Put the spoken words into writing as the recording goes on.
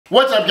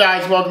What's up,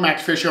 guys? Welcome back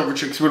to Fish Over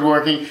Tricks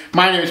Woodworking.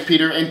 My name is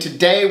Peter, and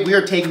today we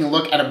are taking a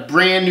look at a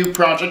brand new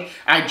project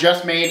I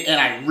just made and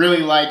I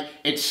really like.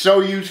 It's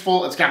so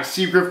useful, it's got a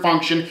secret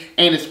function,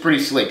 and it's pretty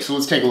slick, so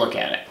let's take a look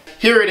at it.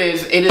 Here it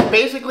is. It is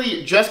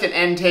basically just an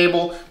end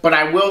table, but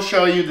I will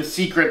show you the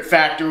secret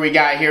factor we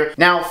got here.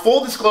 Now,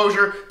 full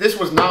disclosure, this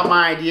was not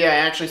my idea. I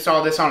actually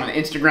saw this on an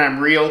Instagram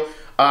reel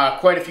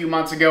quite a few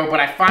months ago, but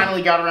I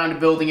finally got around to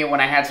building it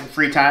when I had some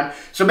free time.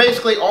 So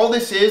basically all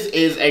this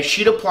is a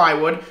sheet of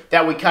plywood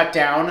that we cut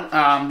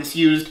down. This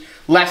used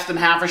less than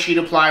half a sheet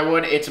of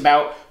plywood. It's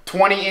about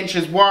 20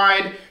 inches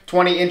wide,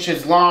 20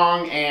 inches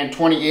long, and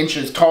 20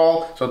 inches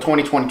tall, so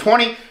 20, 20,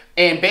 20.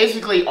 And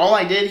basically all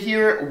I did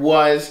here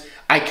was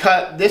I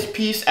cut this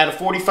piece at a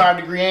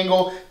 45-degree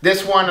angle,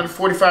 this one at a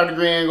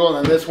 45-degree angle,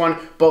 and then this one,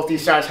 both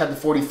these sides had the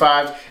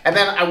 45s. And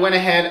then I went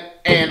ahead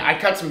and I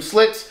cut some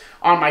slits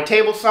on my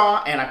table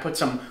saw, and I put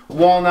some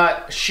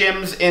walnut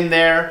shims in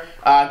there,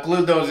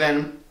 glued those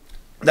in,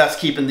 thus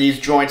keeping these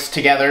joints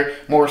together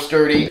more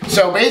sturdy.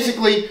 So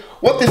basically,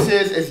 what this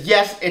is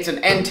yes, it's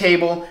an end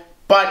table,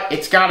 but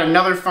it's got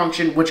another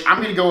function, which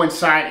I'm gonna go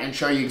inside and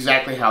show you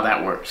exactly how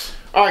that works.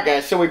 Alright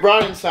guys, so we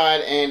brought it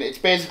inside, and it's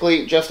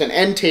basically just an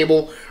end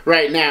table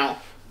right now.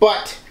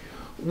 But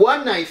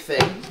one nice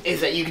thing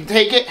is that you can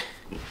take it,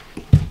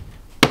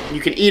 you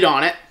can eat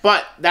on it,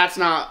 but that's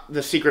not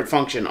the secret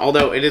function,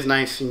 although it is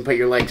nice. You can put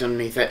your legs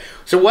underneath it.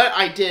 So what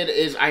I did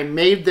is I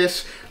made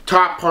this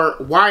top part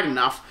wide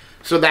enough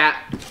so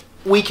that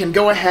we can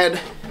go ahead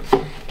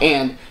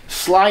and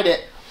slide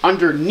it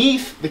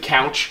underneath the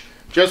couch,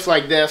 just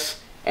like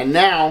this, and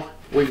now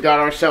we've got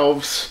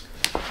ourselves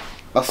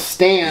a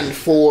stand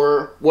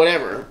for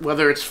whatever,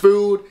 whether it's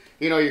food,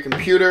 you know, your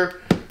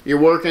computer, you're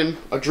working,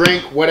 a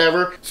drink,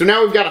 whatever. So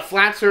now we've got a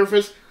flat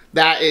surface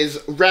that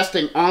is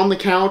resting on the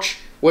couch,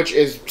 which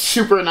is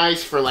super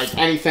nice for like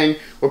anything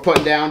we're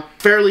putting down.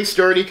 Fairly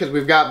sturdy because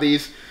we've got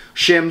these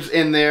shims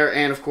in there,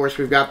 and of course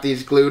we've got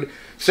these glued.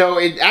 So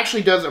it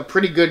actually does a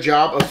pretty good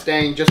job of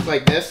staying just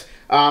like this.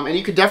 And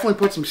you could definitely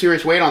put some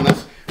serious weight on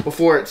this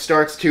before it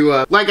starts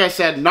to, like I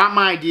said, not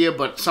my idea,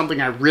 but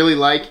something I really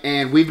like,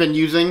 and we've been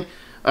using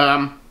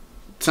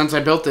since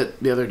I built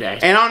it the other day.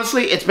 And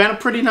honestly, it's been a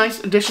pretty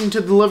nice addition to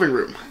the living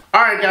room.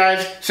 Alright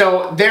guys,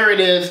 so there it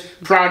is,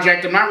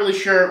 project. I'm not really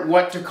sure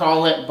what to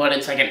call it, but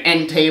it's like an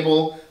end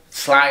table,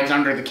 slides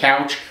under the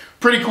couch.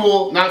 Pretty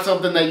cool, not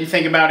something that you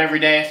think about every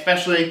day,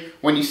 especially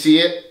when you see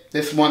it.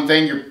 This one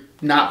thing, you're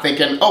not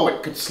thinking, oh,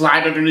 it could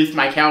slide underneath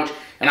my couch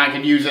and I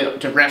could use it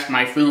to rest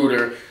my food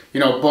or, you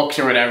know, books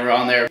or whatever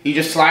on there. You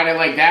just slide it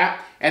like that,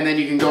 and then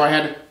you can go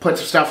ahead and put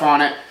some stuff on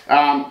it.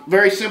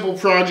 Very simple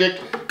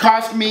project.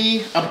 Cost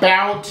me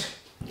about,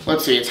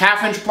 let's see, it's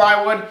 1/2 inch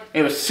plywood.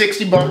 It was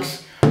 60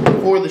 bucks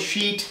for the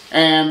sheet,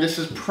 and this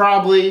is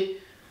probably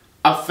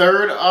a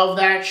third of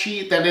that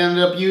sheet that I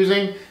ended up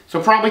using.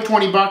 So probably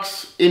 20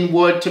 bucks in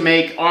wood to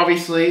make.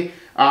 Obviously,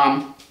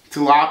 it's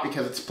a lot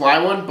because it's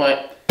plywood,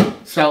 but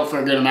sell it for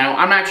a good amount.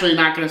 I'm actually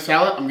not gonna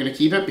sell it. I'm gonna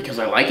keep it because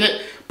I like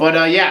it.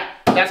 But yeah,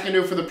 that's gonna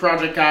do it for the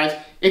project, guys.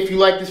 If you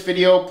like this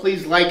video,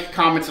 please like,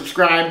 comment,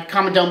 subscribe.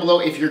 Comment down below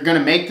if you're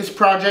gonna make this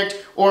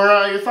project or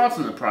your thoughts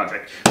on the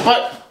project.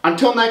 But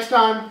until next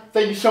time,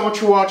 thank you so much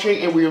for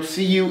watching, and we will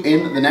see you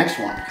in the next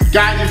one.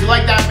 Guys, if you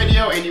like that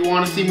video and you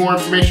want to see more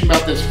information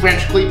about this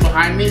French cleat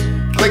behind me,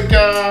 click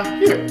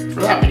here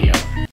for that video.